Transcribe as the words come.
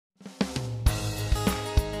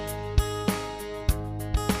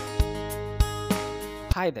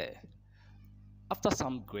Hi there. After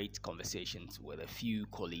some great conversations with a few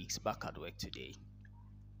colleagues back at work today,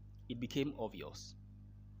 it became obvious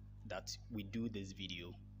that we do this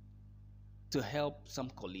video to help some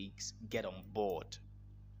colleagues get on board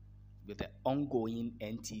with the ongoing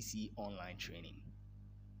NTC online training.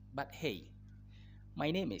 But hey,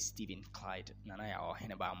 my name is Stephen Clyde Nanaya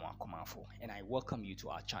Oheneba Mwakomafo, and I welcome you to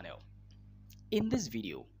our channel. In this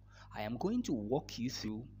video, I am going to walk you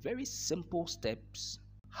through very simple steps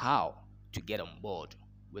how to get on board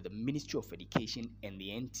with the Ministry of Education and the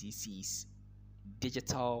NTC's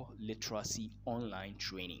digital literacy online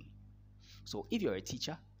training. So if you're a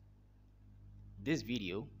teacher, this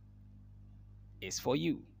video is for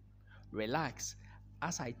you. Relax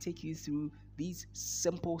as I take you through these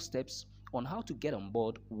simple steps on how to get on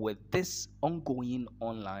board with this ongoing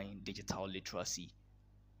online digital literacy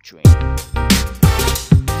training.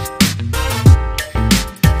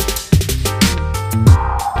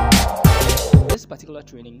 This particular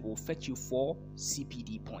training will fetch you 4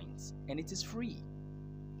 CPD points and it is free.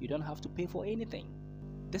 You don't have to pay for anything.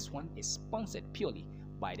 This one is sponsored purely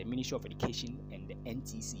by the Ministry of Education and the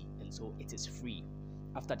NTC, and so it is free.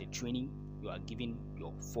 After the training, you are given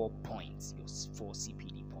your 4 points, your 4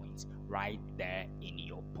 CPD points right there in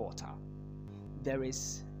your portal. There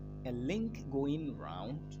is a link going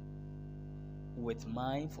around with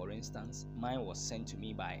mine. For instance, mine was sent to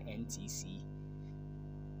me by NTC.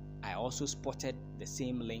 I also spotted the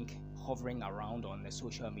same link hovering around on the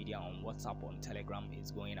social media, on WhatsApp, on Telegram,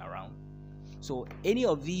 is going around. So any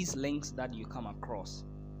of these links that you come across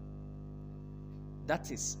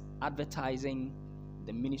that is advertising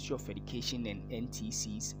the Ministry of Education and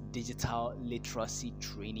NTC's digital literacy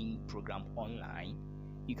training program online,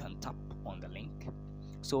 you can tap on the link.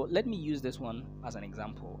 So let me use this one as an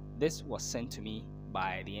example. This was sent to me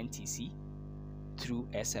by the NTC through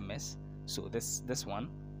SMS. So this one,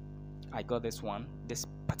 I got this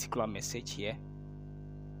particular message here.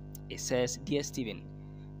 It says, "Dear Stephen,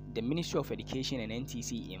 the Ministry of Education and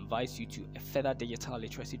NTC invites you to a further digital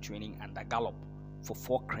literacy training under Gallup for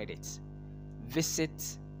 4 credits.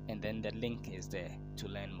 Visit," and then the link is there to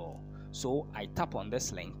learn more. So I tap on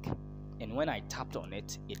this link, and when I tapped on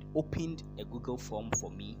it, it opened a Google form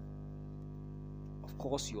for me. Of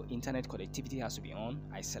course, your internet connectivity has to be on.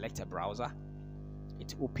 I select a browser.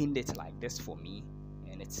 It opened it like this for me,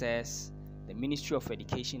 and it says, "The Ministry of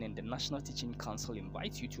Education and the National Teaching Council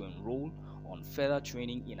invites you to enroll on further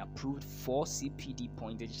training in approved 4 CPD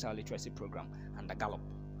point digital literacy program under Gallup.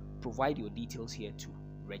 Provide your details here to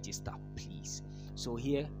register, please." So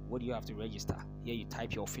here, what do you have to register? Here you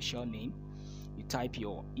type your official name, you type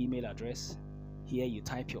your email address, here you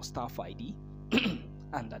type your staff ID.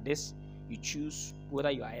 Under this, you choose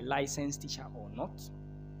whether you are a licensed teacher or not.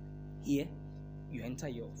 Here you enter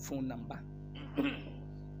your phone number.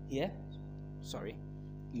 Here,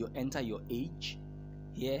 you enter your age.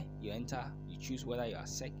 Here you choose whether you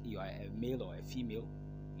are a male or a female.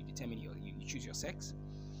 You determine you choose your sex.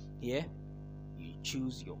 Here you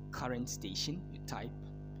choose your current station. You type.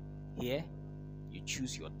 Here you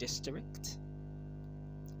choose your district,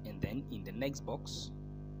 and then in the next box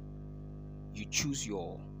you choose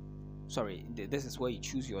your this is where you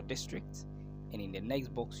choose your district, and in the next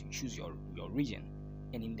box you choose your region,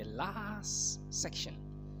 and in the last section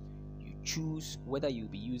you choose whether you'll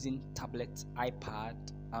be using tablet, iPad,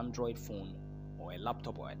 Android phone, or a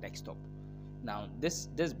laptop or a desktop. Now this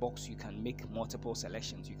box, you can make multiple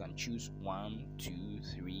selections. You can choose 1, 2,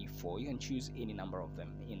 3, 4. You can choose any number of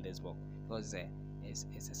them in this box because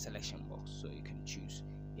it's a selection box, so you can choose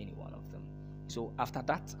any one of them. So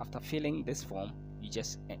after filling this form, you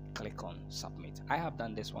just click on submit. I have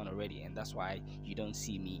done this one already, and that's why you don't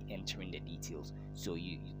see me entering the details. So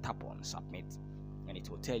you tap on submit, and it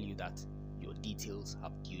will tell you that your details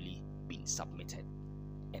have duly been submitted,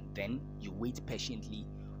 and then you wait patiently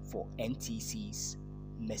for NTC's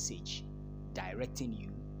message directing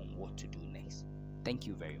you on what to do next. Thank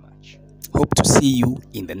you very much. Hope to see you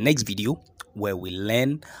in the next video, where we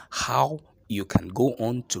learn how you can go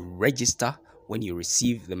on to register when you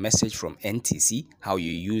receive the message from NTC, how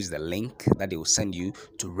you use the link that they will send you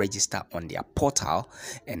to register on their portal,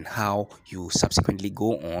 and how you subsequently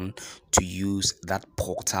go on to use that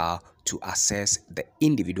portal to access the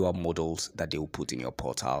individual modules that they will put in your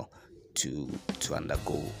portal to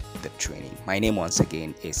undergo the training. My name once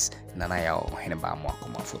again is Nanaya Oheneba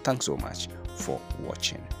Mwakomafo. Thanks so much for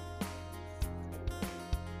watching.